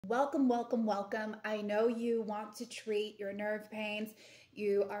Welcome, welcome, welcome. I know you want to treat your nerve pains.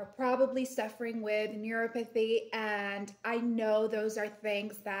 You are probably suffering with neuropathy, and I know those are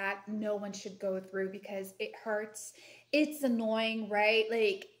things that no one should go through because it hurts. It's annoying, right?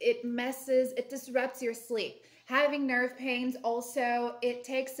 Like it disrupts your sleep. Having nerve pains also, it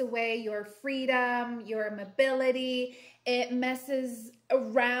takes away your freedom, your mobility. It messes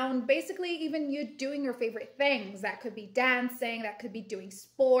around basically even you doing your favorite things. That could be dancing, that could be doing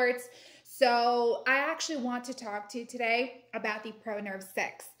sports. So I actually want to talk to you today about the Pronerve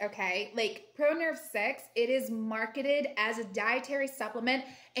 6, okay? Like Pronerve 6, it is marketed as a dietary supplement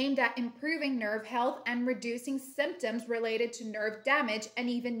aimed at improving nerve health and reducing symptoms related to nerve damage and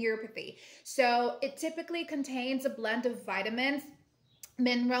even neuropathy. So it typically contains a blend of vitamins,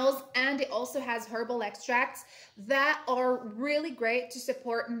 minerals, and it also has herbal extracts that are really great to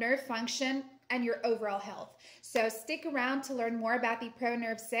support nerve function and your overall health. So stick around to learn more about the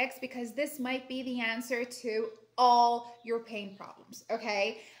Pronerve 6 because this might be the answer to all your pain problems,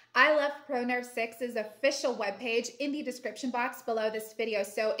 okay? I left Pronerve 6's official webpage in the description box below this video.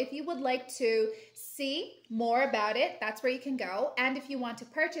 So if you would like to see more about it, that's where you can go. And if you want to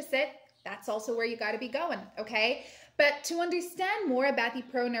purchase it, that's also where you got to be going, okay? But to understand more about the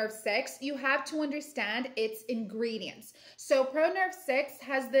Pronerve 6, you have to understand its ingredients. So Pronerve 6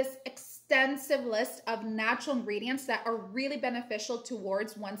 has this extensive list of natural ingredients that are really beneficial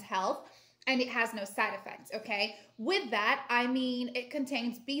towards one's health, and it has no side effects, okay? With that, I mean it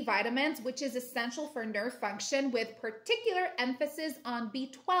contains B vitamins, which is essential for nerve function, with particular emphasis on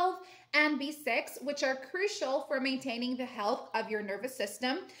B12 and B6, which are crucial for maintaining the health of your nervous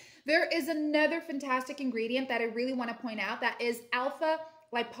system. There is another fantastic ingredient that I really want to point out that is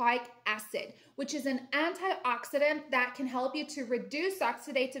alpha-lipoic acid, which is an antioxidant that can help you to reduce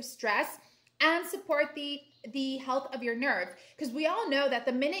oxidative stress and support the health of your nerve. Because we all know that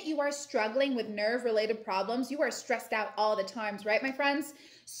the minute you are struggling with nerve-related problems, you are stressed out all the times, right, my friends?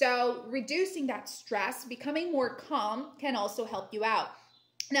 So reducing that stress, becoming more calm can also help you out.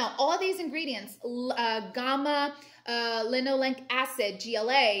 Now, all these ingredients, gamma linolenic acid,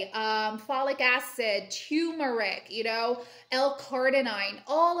 GLA, folic acid, turmeric, L-Carnitine,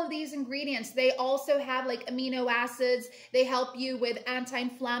 all of these ingredients, they also have like amino acids. They help you with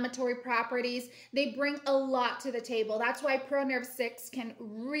anti-inflammatory properties. They bring a lot to the table. That's why Pronerve 6 can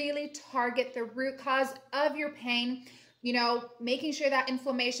really target the root cause of your pain. Making sure that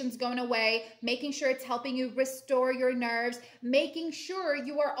inflammation's going away, making sure it's helping you restore your nerves, making sure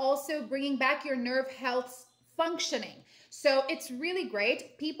you are also bringing back your nerve health functioning. So it's really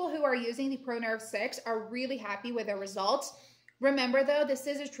great. People who are using the Pronerve 6 are really happy with their results. Remember though, this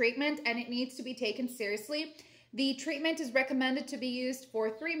is a treatment and it needs to be taken seriously. The treatment is recommended to be used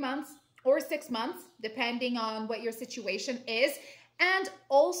for 3 months or 6 months, depending on what your situation is. And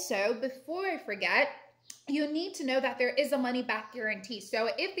also, before I forget, you need to know that there is a money-back guarantee. So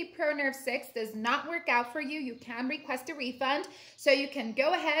if the Pronerve 6 does not work out for you, you can request a refund. So you can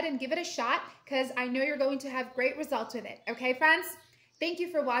go ahead and give it a shot because I know you're going to have great results with it. Okay, friends? Thank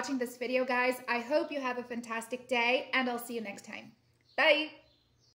you for watching this video, guys. I hope you have a fantastic day, and I'll see you next time. Bye.